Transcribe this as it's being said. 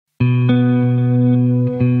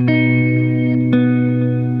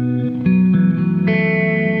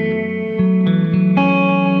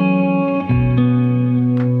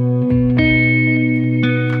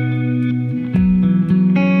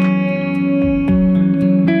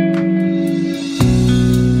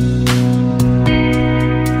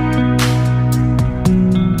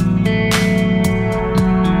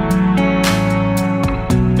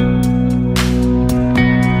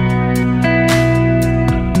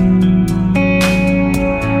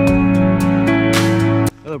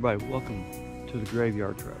everybody, welcome to the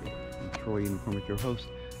Graveyard Travel. I'm Troy Eden McCormick, your host.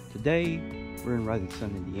 Today, we're in Rising Sun,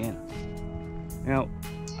 Indiana. Now,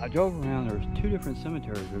 I drove around, there's two different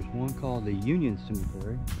cemeteries. There's one called the Union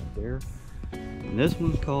Cemetery, right there. And this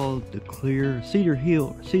one's called the Cedar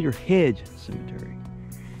Hedge Cemetery.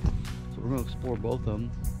 So we're going to explore both of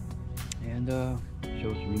them and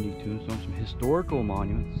show some unique tombstones, some historical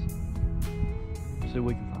monuments. See what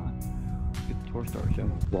we can find. Let's get the tour started, shall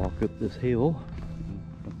we? Walk up this hill.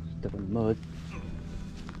 Step in the mud.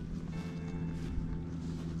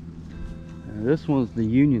 And this one's the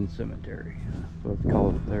Union Cemetery. That's what they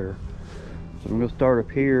call it there. So I'm going to start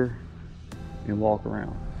up here and walk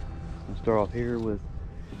around. I'll start off here with,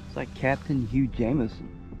 it's like Captain Hugh Jameson,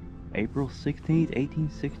 April 16th,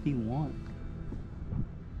 1861.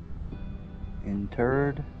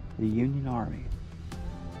 Interred the Union Army.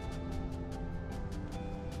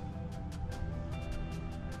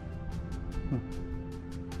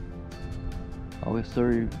 August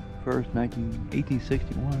 31st,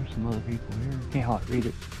 1861. There's some other people here. Can't hardly read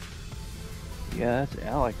it. Yeah,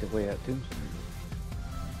 I like the way that tombstone.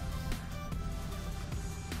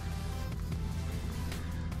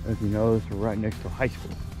 As you notice, we're right next to a high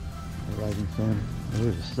school. The Rising Sun.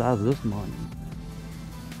 Look at the size of this monument.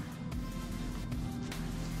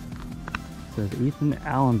 It says Ethan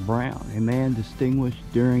Allen Brown, a man distinguished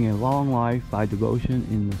during a long life by devotion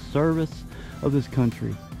in the service of his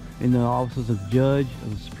country, in the offices of Judge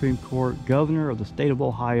of the Supreme Court, Governor of the State of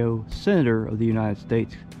Ohio, Senator of the United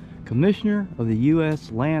States, Commissioner of the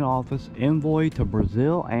U.S. Land Office, Envoy to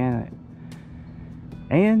Brazil, and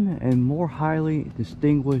more highly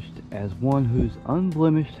distinguished as one whose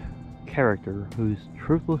unblemished character, whose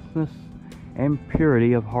truthlessness and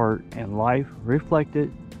purity of heart and life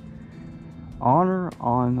reflected honor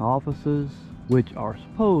on offices which are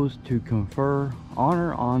supposed to confer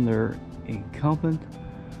honor on their incumbent.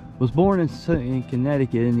 Was born in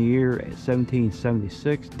Connecticut in the year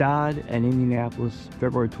 1776, died in Indianapolis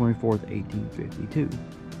February 24th, 1852.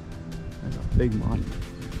 That's a big monument.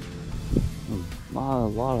 A lot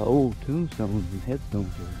of old tombstones and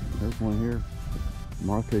headstones here. There's one here.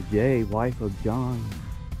 Martha J., wife of John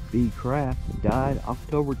B. Kraft, died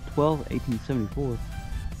October 12th, 1874,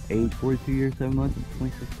 age 42 years, 7 months, and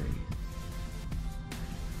 26 days.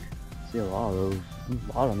 See a lot of those. There's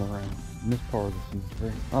a lot of them around in this part of the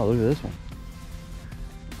cemetery. Oh, look at this one.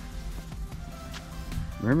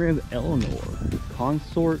 Memory of Eleanor,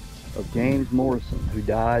 consort of James Morrison, who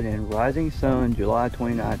died in Rising Sun, July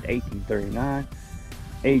 29, 1839,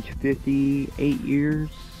 age 58 years,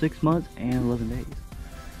 6 months, and 11 days.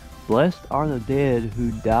 Blessed are the dead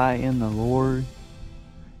who die in the Lord,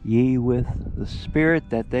 ye with the spirit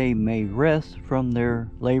that they may rest from their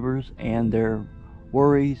labors and their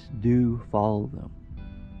worries do follow them.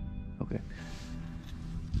 Okay.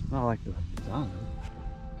 I like the design of it.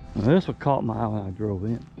 Now, this one caught my eye when I drove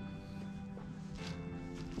in.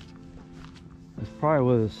 That's probably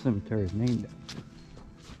what the cemetery is named after.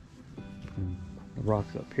 And the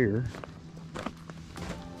rocks up here.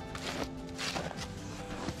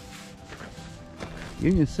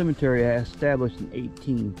 Union Cemetery established in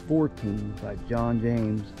 1814 by John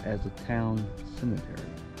James as a town cemetery.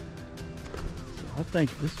 I think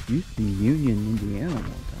this used to be Union, Indiana one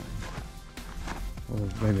time. Or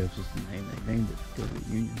maybe it's just the name they named it to the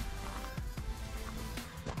Union.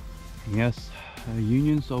 Yes, a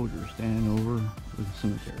Union soldier standing over the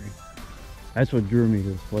cemetery. That's what drew me to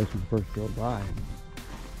this place when I first drove by.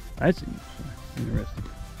 That's interesting.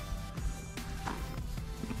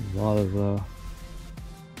 There's a lot of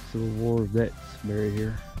Civil War vets buried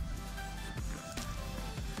here.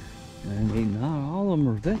 And not all of them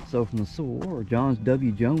are vets though from the Civil War. John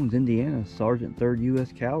W. Jones, Indiana, Sergeant 3rd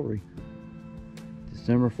U.S. Cavalry,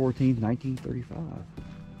 December 14th, 1935.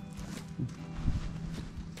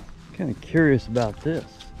 Kind of curious about this.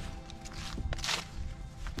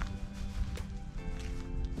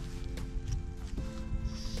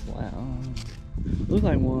 Looks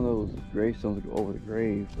like one of those gravestones that go over the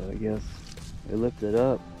grave, but I guess they lift it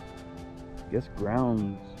up. I guess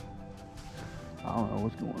grounds. I don't know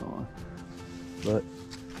what's going on, but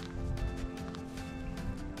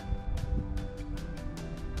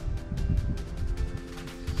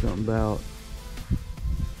something about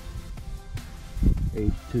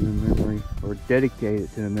aged to the memory, or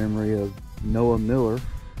dedicated to the memory of Noah Miller,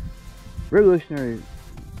 Revolutionary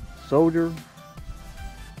soldier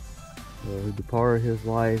who departed his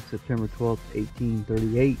life September 12th,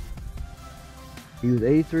 1838. He was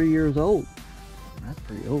 83 years old. That's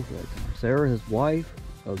pretty old for that time. Sara, his wife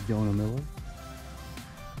of Jonah Miller,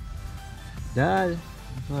 died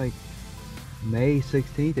like May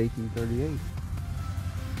 16th, 1838.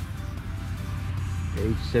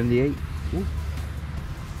 age 78. Ooh.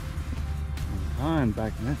 Time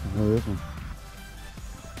back in that time. Oh, this one.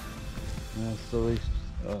 So these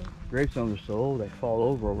gravestones are so old they fall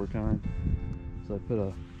over time. So I put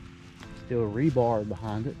a steel rebar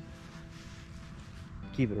behind it,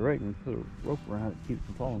 keep it erect, and put a rope around it to keep it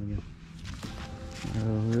from falling again.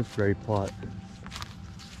 Oh, this grave plot.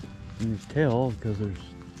 You can tell because there's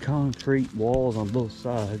concrete walls on both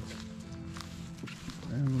sides.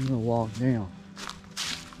 And I'm gonna walk down.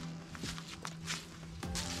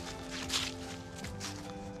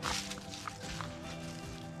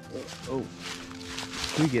 Oh,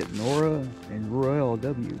 we get Nora and Royal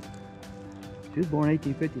W. She was born in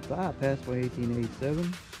 1855, passed away in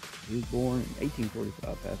 1887. He was born in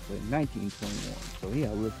 1845, passed away in 1921. So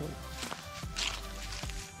yeah, lived her.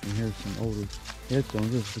 And here's some older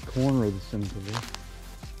headstones. This is the corner of the cemetery.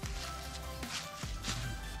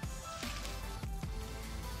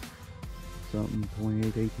 Something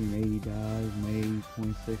 28, 1880, died May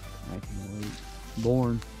 26, 1908.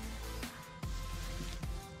 Born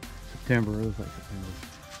September, it was like September.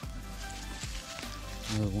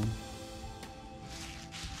 Another one.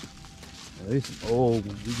 These are some old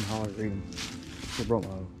ones, you can hardly read them. I brought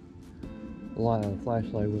my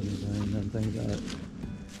flashlight with me, but I ain't done things about it.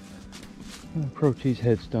 I'm gonna approach these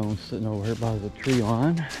headstones sitting over here by the tree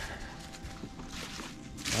line. I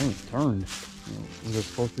haven't turned. You know, was it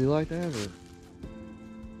supposed to be like that, or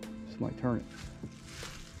just might turn it?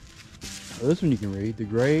 Now, this one you can read. The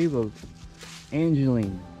grave of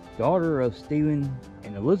Angeline, daughter of Stephen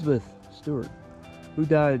and Elizabeth Stewart, who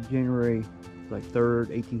died January 3rd,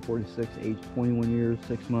 1846, age 21 years,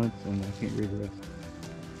 6 months, and I can't read the rest.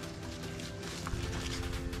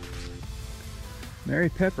 Mary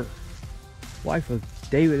Pepper, wife of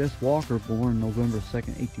David S. Walker, born November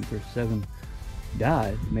 2nd, 1837,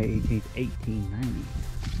 died May 18th, 1890.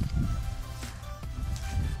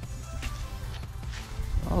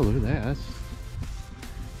 Oh, look at that. That's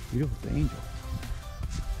beautiful angel.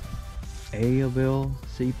 Abel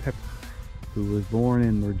C. Pepper, who was born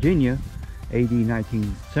in Virginia, AD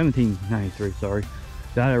 1793, sorry,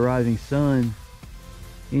 died at Rising Sun,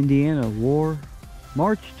 Indiana, War,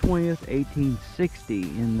 March 20th, 1860,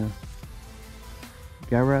 in the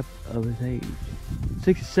garret of his age.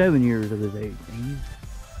 67 years of his age. He's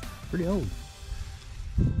pretty old.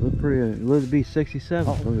 Lived to be 67.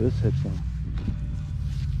 Oh, look at this headstone.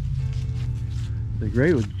 The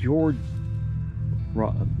grave of George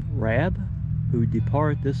Rabb, who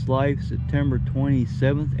departed this life September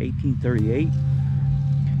 27th, 1838,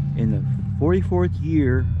 in the 44th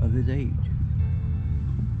year of his age.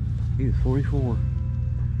 He was 44.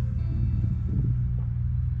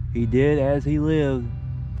 He did as he lived.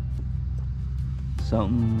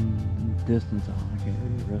 Something distance on, I can't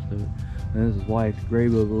read the rest of it. And this is his wife,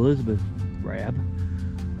 grave of Elizabeth Rabb,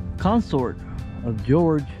 consort of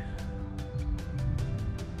George,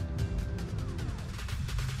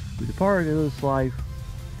 who departed this life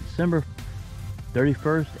December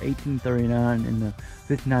 31st, 1839, in the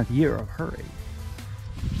 59th year of her age.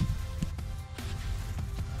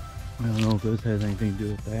 I don't know if this has anything to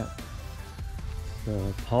do with that.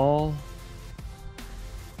 Paul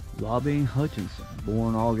Lobbying Hutchinson,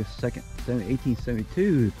 born August 2nd,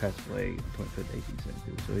 1872, passed away on 25th,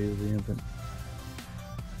 1872, so he was an infant.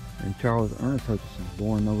 And Charles Ernest Hutchinson,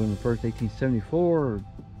 born November 1st, 1874,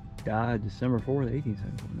 died December 4th,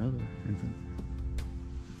 1874, another infant.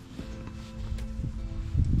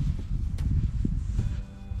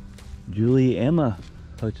 Julie Emma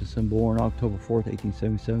Hutchinson, born October 4th,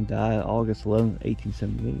 1877, died August 11th,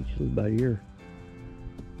 1878. She lived about a year.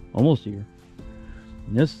 Almost a year.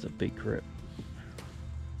 And this is a big crypt.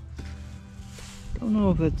 Don't know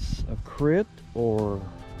if it's a crypt or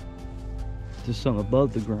just something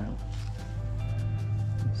above the ground.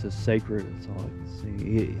 It says sacred, that's all I can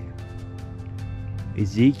see.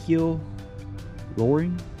 Ezekiel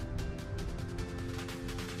Loring.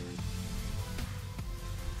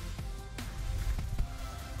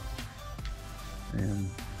 And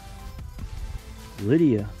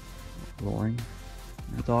Lydia Loring.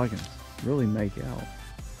 That's all I can really make out.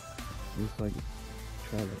 Looks like it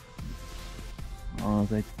try to, I don't know if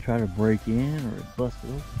they try to break in or it busted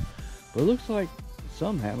open. But it looks like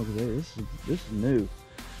something happened there. This is new.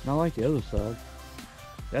 Not like the other side.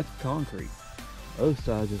 That's concrete. The other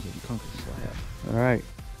side is a concrete slab. Alright.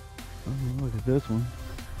 Look at this one.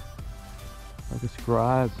 Like a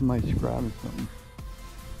scribe, somebody scribing something.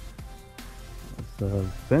 That's the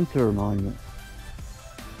Spencer Monument.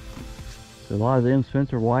 Eliza M.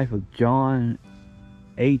 Spencer, wife of John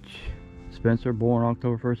H. Spencer, born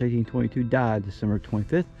October 1st, 1822, died December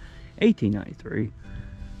 25th, 1893.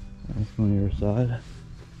 That's on the other side.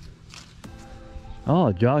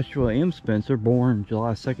 Oh, Joshua M. Spencer, born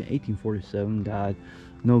July 2nd, 1847, died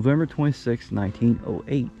November 26,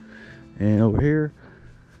 1908. And over here,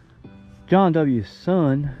 John W.,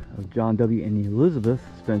 son of John W. and Elizabeth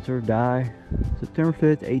Spencer, died September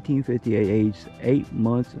 5th, 1858, aged 8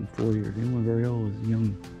 months and 4 years. He wasn't very old, he was a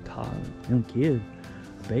young kid,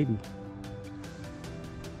 a baby.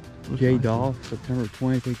 J. Dolph, September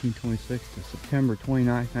 20th, 1826 to September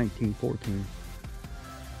 29th, 1914.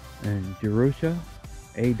 And Jerusha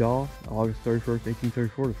A. Dolph, August 31st,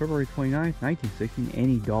 1834 to February 29th, 1916.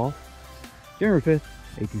 Annie Dolph, January 5th,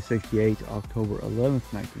 1868 to October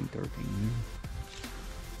 11th, 1913.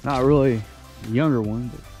 Not really the younger one,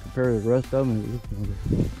 but compared to the rest of them, it looks younger.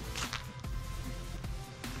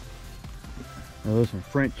 Now this one,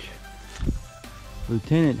 French.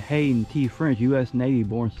 Lieutenant Hayden T. French, U.S. Navy,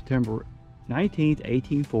 born September 19th,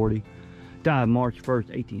 1840, died March 1st,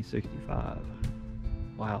 1865.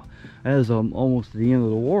 Wow, that is almost the end of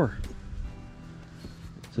the war.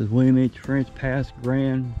 It says William H. French, past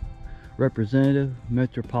Grand Representative,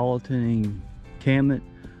 Metropolitan Encampment,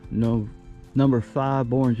 number 5,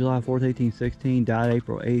 born July 4th, 1816, died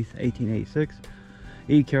April 8th, 1886.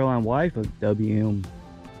 E. Caroline, wife of W.M.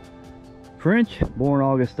 French, born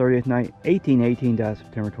August 30th, 1818, died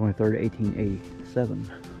September 23rd,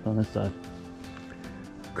 1887. On this side.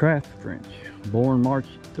 Kraft French, born March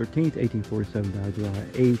 13th, 1847, died July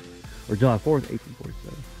 4th,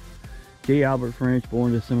 1847. J. Albert French,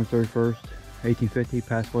 born December 31st, 1850,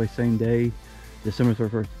 passed away same day, December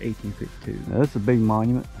 31st, 1852. Now this is a big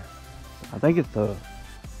monument. I think it's a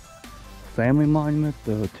family monument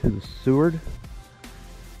to the Seward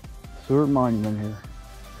Monument here.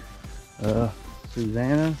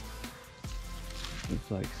 Susanna,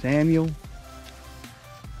 looks like Samuel,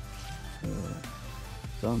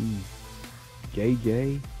 something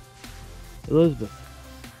JJ, Elizabeth,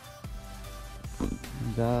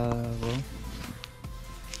 and well,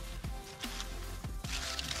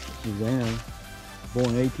 Susanna,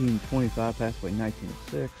 born 1825, passed away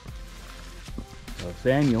 1906.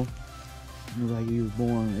 Samuel, looks like he was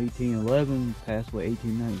born 1811, passed away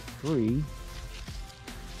 1893.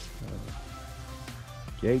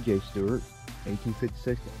 J.J. Stewart,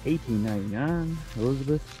 1856 to 1899.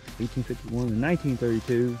 Elizabeth, 1851 to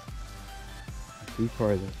 1932. She's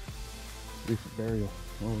probably the recent burial.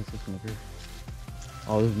 Oh, what's this one up here?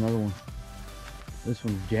 Oh, there's another one. This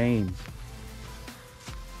one's James.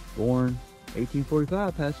 Born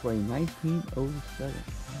 1845, passed away in 1907.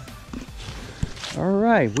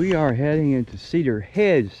 Alright, we are heading into Cedar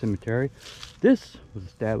Hedge Cemetery. This was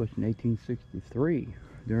established in 1863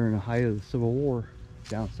 during the height of the Civil War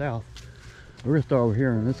down south. We're going to start over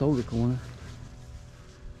here in this older corner.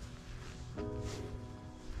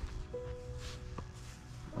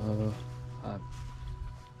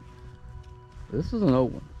 This is an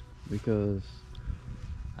old one because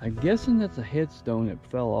I'm guessing that's a headstone that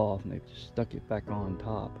fell off and they just stuck it back on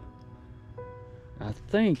top. I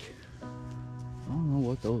think, I don't know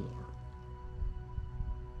what those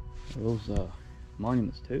are. Are those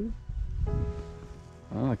monuments too?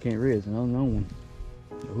 Oh, I can't read, it's an unknown one.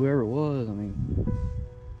 Whoever it was, I mean,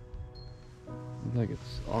 looks like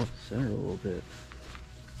it's off center a little bit.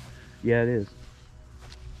 Yeah, it is.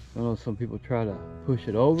 I know some people try to push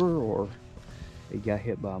it over or it got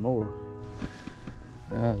hit by a mower.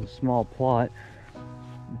 A small plot.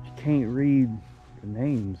 You can't read the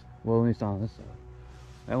names. Well, at least on this side.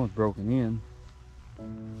 That one's broken in.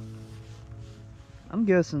 I'm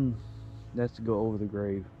guessing that's to go over the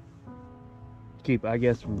grave. Keep, I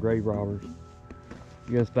guess, from grave robbers.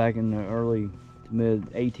 I guess back in the early to mid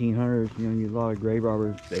 1800s, you know, a lot of grave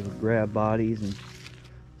robbers, they would grab bodies and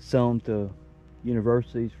sell them to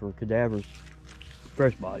universities for cadavers.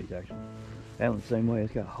 Fresh bodies, actually. That one's the same way,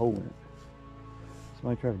 it's got a hole in it.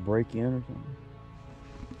 Somebody try to break in or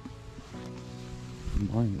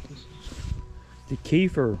something. The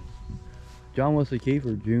Keffer. John Wesley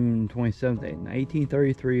Keffer, June 27th,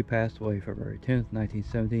 1833, passed away February 10th,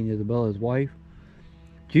 1917. Isabella, his wife.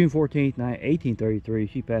 June 14th, 1833,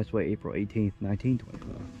 she passed away April 18th,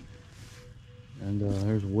 1925. And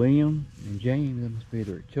there's William and James, that must be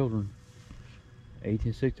their children.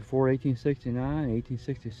 1864, 1869,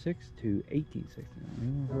 1866 to 1869. They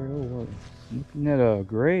weren't very old, were they? Looking at a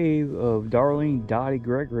grave of Darlene Dottie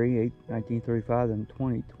Gregory, 1935 and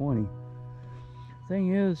 2020.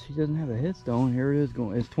 Thing is, she doesn't have a headstone. Here it is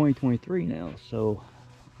going. It's 2023 now, so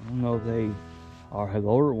I don't know if they have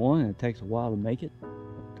ordered one and it takes a while to make it.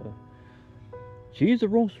 But, she's the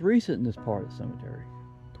most recent in this part of the cemetery.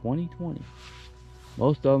 2020.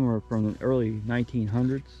 Most of them are from the early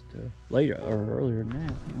 1900s to later, or earlier than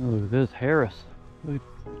that. Oh, look at this, Harris. Look at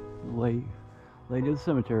the lady of the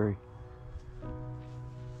cemetery.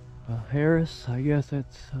 Harris, I guess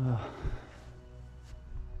that's,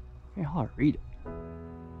 can't hardly read it.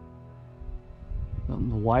 The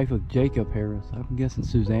wife of Jacob Harris. I'm guessing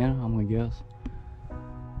Susanna, I'm gonna guess.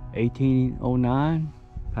 1809,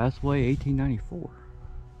 passed away 1894.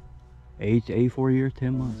 Aged 84 years,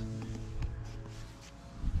 10 months.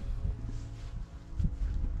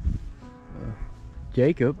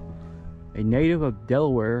 Jacob, a native of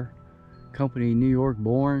Delaware, Company, New York,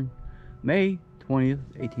 born May 20th,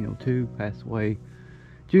 1802, passed away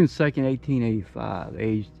June 2nd, 1885,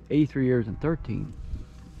 aged 83 years and 13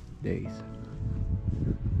 days.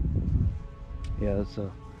 Yeah, it's a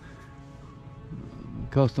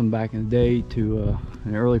custom back in the day to,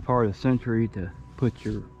 in the early part of the century, to put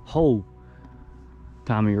your whole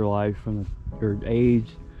time of your life from your age,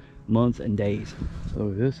 months, and days. So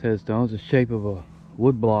this headstone is the shape of a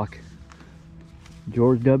wood block.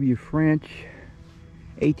 George W. French,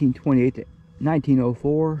 1828 to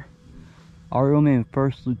 1904. R.O.M.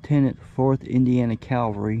 First Lieutenant, 4th Indiana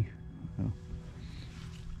Cavalry.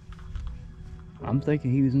 I'm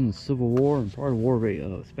thinking he was in the Civil War and part of the War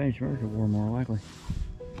of Spanish-American War, more likely.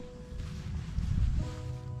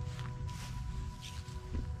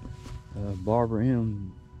 Barbara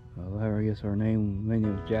M. I guess her name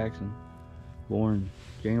was Jackson. Born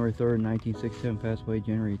January 3rd, 1967, passed away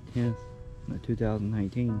January 10th,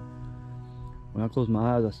 2019. When I close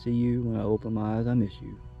my eyes, I see you. When I open my eyes, I miss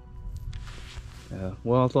you.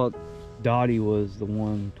 Well, I thought Dottie was the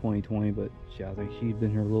one 2020, but I think she's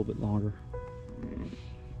been here a little bit longer.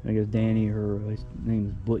 I guess Danny, her name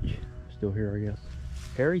is Butch, still here, I guess.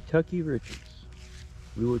 Harry Tucky Richards.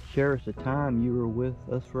 We will cherish the time you were with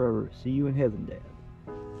us forever. See you in heaven, Dad.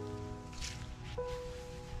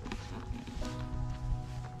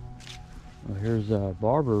 Well, here's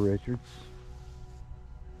Barbara Richards.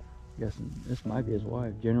 Guessing this might be his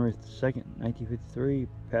wife. January 2nd, 1953.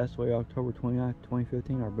 Passed away October 29th,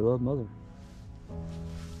 2015. Our beloved mother.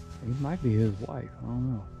 He might be his wife. I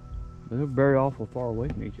don't know. But they're very awful far away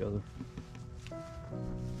from each other.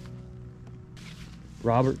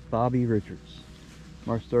 Robert Bobby Richards.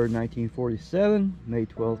 March 3rd, 1947. May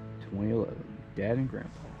 12th, 2011. Dad and Grandpa.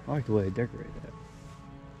 I like the way they decorated that.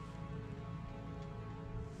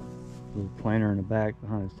 Little planter in the back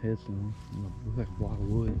behind his headstone. Looks like a block of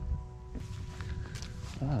wood.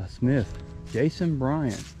 Smith. Jason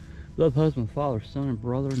Bryan. Love husband, father, son, and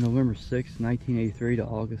brother. November 6, 1983 to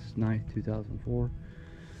August 9th, 2004.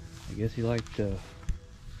 I guess he liked to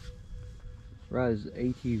ride his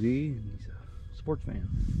ATV, and he's a sports fan.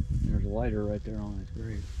 And there's a lighter right there on his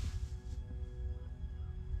grave.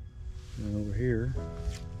 And over here,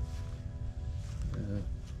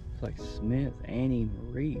 it's like Smith Annie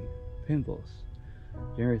Marie Penvos.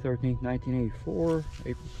 January 13th, 1984,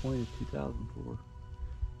 April 20th, 2004.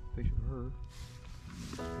 Picture of her.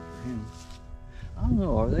 Picture of him. I don't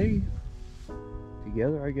know, are they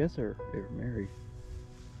together? I guess they were married.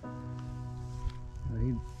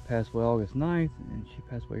 He passed away August 9th, and she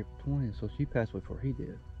passed away April 20th, so she passed away before he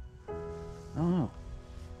did. I don't know.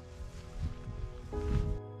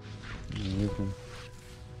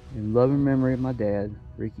 In loving memory of my dad,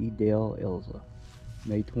 Ricky Dale Elza.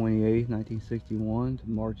 May 28th, 1961 to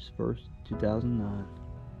March 1st, 2009.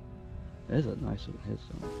 That's a nice little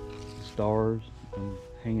headstone. Stars, and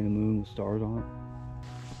hanging the moon with stars on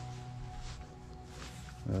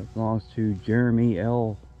it. Belongs to Jeremy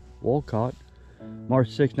L. Wolcott. March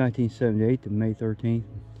 6, 1978 to May 13th,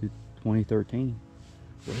 2013.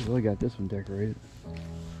 They really got this one decorated.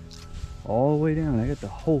 All the way down. They got the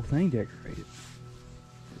whole thing decorated.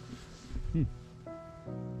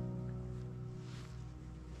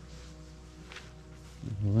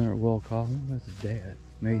 Leonard Wolcott, that's his dad.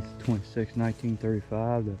 May 26,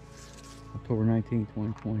 1935 to October 19,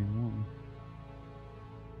 2021.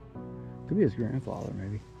 Could be his grandfather,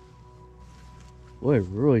 maybe. Boy,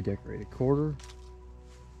 really decorated. Quarter.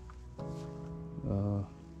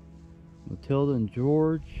 Matilda and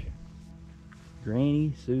George.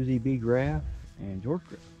 Granny, Susie B. Graff, and George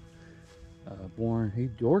Graff.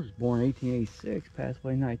 George was born in 1886, passed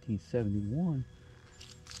away in 1971.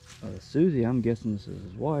 Susie, I'm guessing this is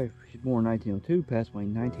his wife. She's born in 1902, passed away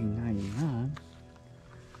in 1999.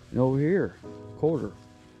 And over here, quarter.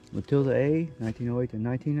 Matilda A, 1908 to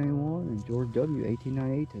 1991, and George W,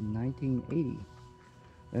 1898 to 1980.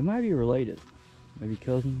 They might be related, maybe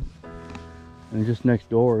cousins. And just next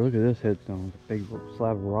door, look at this headstone. It's a big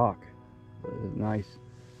slab of rock. Nice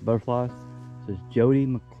butterflies. It says Jody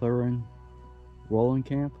McLaren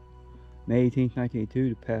Rollenkamp, May 18th, 1982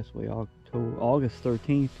 to pass away August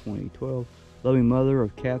 13th, 2012. Loving mother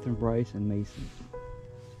of Catherine, Bryce, and Mason.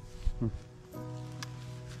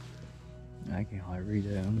 I can't hardly read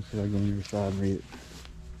that. I'm gonna see if I can go on the other side and read it.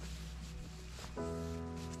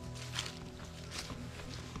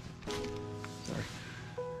 Sorry.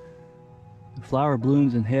 The flower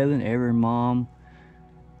blooms in heaven, every mom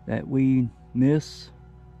that we miss.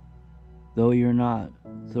 Though you're not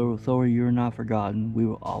forgotten, we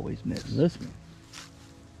will always miss. Listen.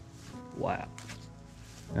 Wow.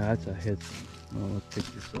 Now that's a headstone. Well, let's pick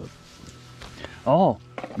this up. Oh,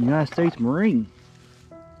 United States Marine.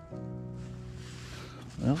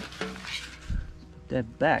 Well, put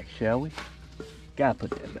that back, shall we? Gotta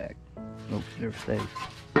put that back. Oh, there stays.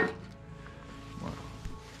 Wow.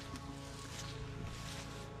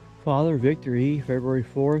 Father Victor E., February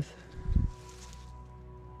 4th,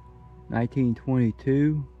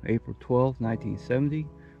 1922, April 12th, 1970.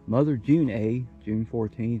 Mother June A., June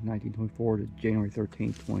 14th, 1924 to January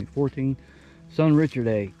 13th, 2014. Son Richard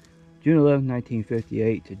A., June 11th,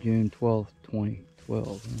 1958 to June 12th,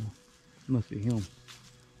 2012. Must be him.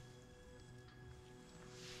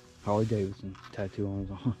 Harley Davidson tattoo on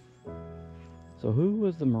his arm. So who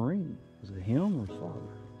was the Marine? Was it him or his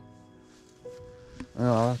father?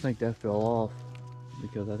 Oh, I think that fell off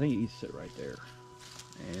because I think he used to sit right there.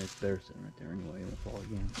 And it's better sitting right there anyway, it'll fall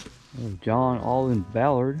again. Oh, John Alden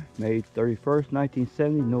Ballard, May 31st,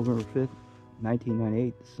 1970, November 5th,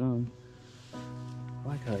 1998, the son. I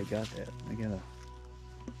like how they got that. They got a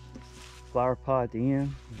flower pot at the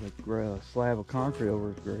end with a slab of concrete over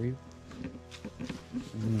his grave.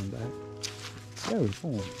 And then back. There was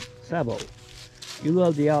one. Sabo. You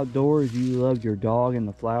love the outdoors, you loved your dog and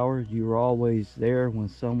the flowers. You were always there when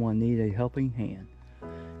someone needed a helping hand.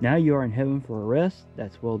 Now you are in heaven for a rest,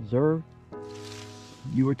 that's well deserved.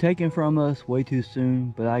 You were taken from us way too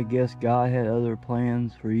soon, but I guess God had other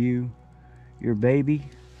plans for you. Your baby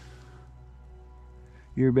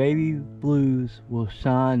blues will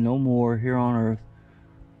shine no more here on earth,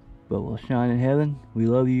 but will shine in heaven. We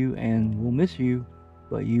love you and we'll miss you,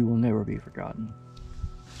 but you will never be forgotten.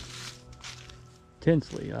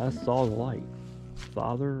 Tensely, I saw the light.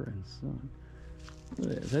 Father and son.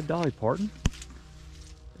 Is that Dolly Parton?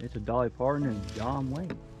 It's a Dolly Parton and John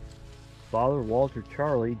Wayne. Father Walter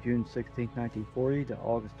Charlie, June 16, 1940 to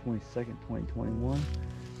August 22nd, 2021.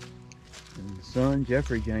 And son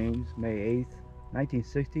Jeffrey James, May 8th,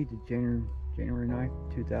 1960 to January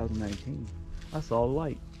 9th, 2019. I saw the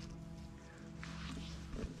light.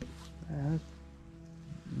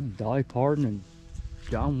 Dolly Parton and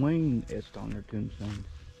John Wayne etched on their tombstones.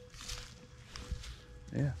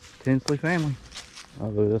 Yeah, Tinsley family. Oh,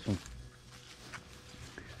 look at this one.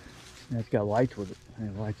 And it's got lights with it. And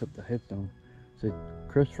it lights up the headstone. It said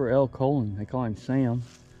Christopher L. Colon. They call him Sam.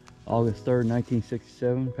 August 3rd,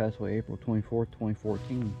 1967. Passed away April 24th,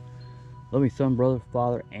 2014. Loving son, brother,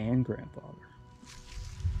 father, and grandfather.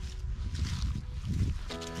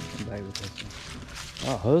 Come back with this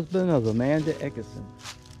one. Husband of Amanda Eckerson.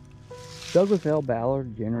 Douglas L.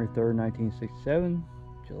 Ballard, January 3rd, 1967.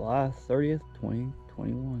 July 30th,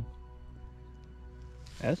 2021.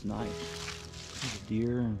 That's nice. There's a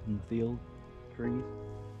deer in the field, trees.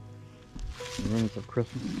 The remnants of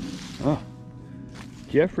Christmas. Oh.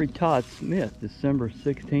 Jeffrey Todd Smith, December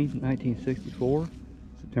 16th, 1964.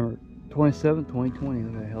 September 27th, 2020.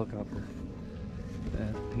 Look at that helicopter.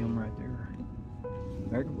 That's him right there.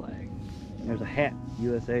 American flag. There's a hat.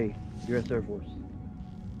 USA. U.S. Air Force.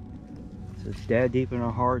 It says, Dad, deep in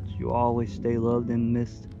our hearts, you always stay loved and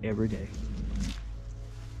missed every day.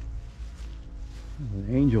 There's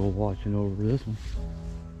an angel watching over this one.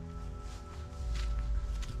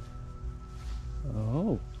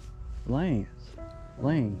 Oh, Lane.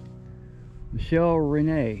 Michelle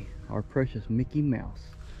Renee, our precious Mickey Mouse.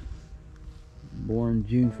 Born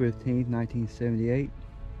June 15th, 1978.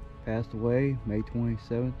 Passed away May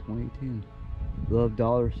 27th, 2010. Beloved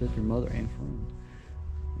daughter, sister, mother, and friend.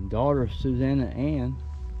 And daughter of Susanna Ann,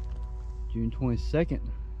 June 22nd,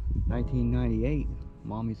 1998.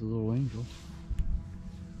 Mommy's a little angel.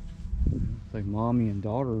 It's like mommy and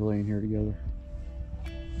daughter are laying here together.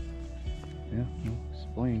 Yeah, I'll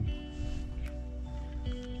explain.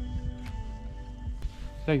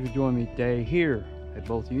 Thank you for joining me today here at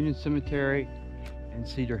both Union Cemetery and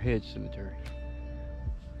Cedar Hedge Cemetery.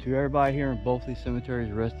 To everybody here in both these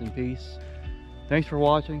cemeteries, rest in peace. Thanks for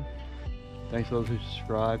watching. Thanks to those who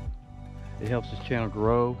subscribe. It helps this channel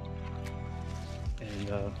grow.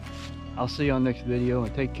 And I'll see you on the next video.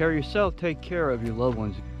 And take care of yourself. Take care of your loved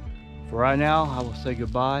ones. For right now, I will say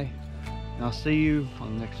goodbye. And I'll see you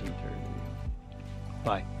on the next cemetery video.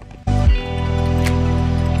 Bye.